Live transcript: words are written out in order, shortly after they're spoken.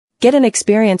Get an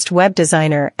experienced web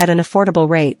designer at an affordable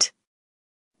rate.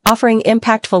 Offering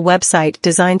impactful website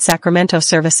design Sacramento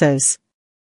services.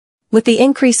 With the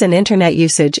increase in internet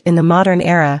usage in the modern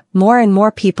era, more and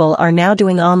more people are now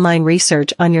doing online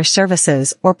research on your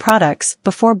services or products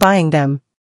before buying them.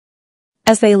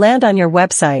 As they land on your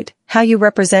website, how you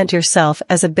represent yourself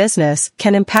as a business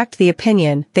can impact the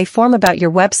opinion they form about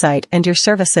your website and your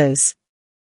services.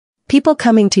 People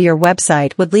coming to your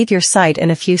website would leave your site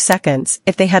in a few seconds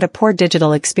if they had a poor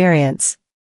digital experience.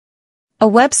 A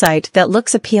website that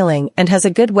looks appealing and has a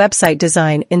good website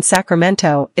design in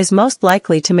Sacramento is most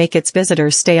likely to make its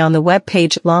visitors stay on the web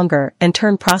page longer and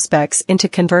turn prospects into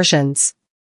conversions.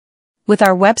 With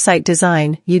our website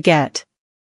design, you get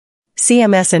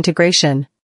CMS integration.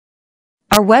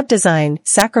 Our web design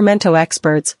Sacramento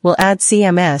experts will add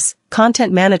CMS,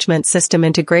 content management system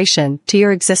integration, to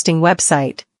your existing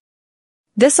website.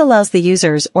 This allows the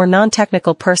users or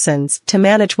non-technical persons to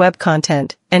manage web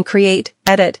content and create,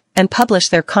 edit, and publish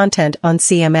their content on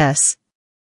CMS.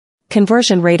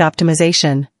 Conversion rate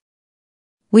optimization.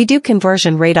 We do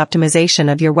conversion rate optimization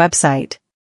of your website.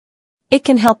 It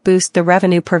can help boost the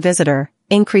revenue per visitor,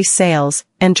 increase sales,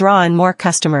 and draw in more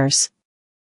customers.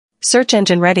 Search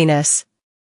engine readiness.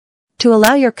 To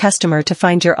allow your customer to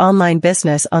find your online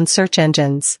business on search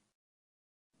engines.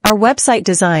 Our website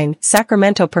design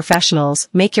Sacramento professionals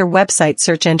make your website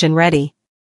search engine ready.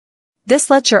 This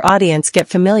lets your audience get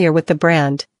familiar with the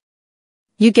brand.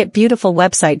 You get beautiful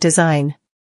website design.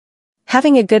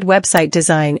 Having a good website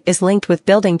design is linked with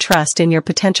building trust in your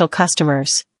potential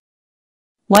customers.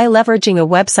 Why leveraging a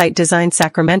website design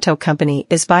Sacramento company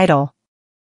is vital.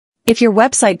 If your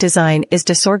website design is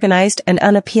disorganized and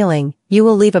unappealing, you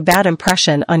will leave a bad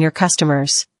impression on your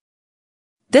customers.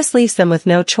 This leaves them with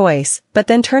no choice but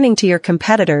then turning to your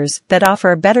competitors that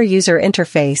offer a better user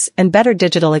interface and better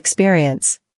digital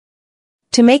experience.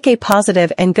 To make a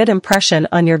positive and good impression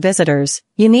on your visitors,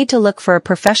 you need to look for a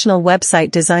professional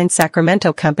website design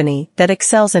Sacramento company that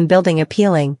excels in building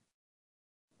appealing,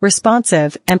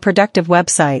 responsive, and productive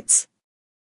websites.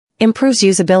 Improves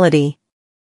usability.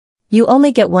 You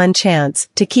only get one chance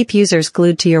to keep users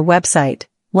glued to your website.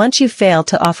 Once you fail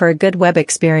to offer a good web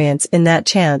experience in that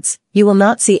chance, you will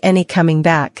not see any coming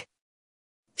back.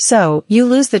 So, you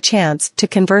lose the chance to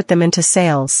convert them into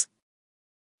sales.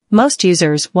 Most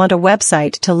users want a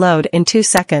website to load in 2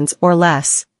 seconds or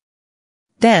less.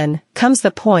 Then, comes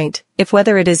the point, if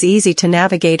whether it is easy to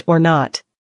navigate or not.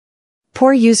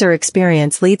 Poor user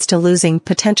experience leads to losing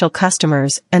potential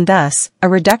customers and thus, a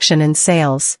reduction in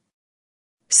sales.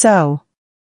 So,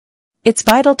 it's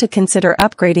vital to consider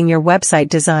upgrading your website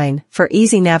design for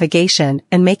easy navigation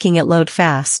and making it load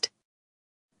fast.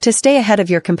 To stay ahead of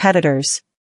your competitors.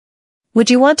 Would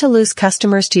you want to lose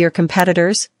customers to your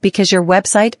competitors because your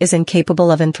website is incapable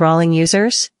of enthralling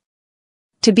users?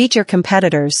 To beat your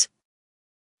competitors,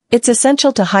 it's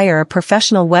essential to hire a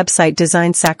professional website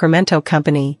design Sacramento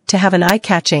company to have an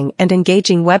eye-catching and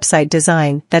engaging website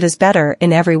design that is better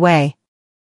in every way.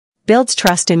 Builds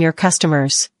trust in your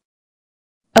customers.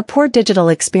 A poor digital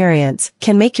experience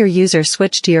can make your users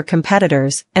switch to your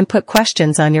competitors and put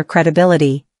questions on your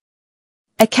credibility.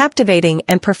 A captivating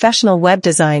and professional web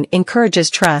design encourages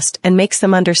trust and makes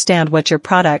them understand what your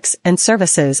products and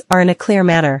services are in a clear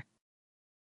manner.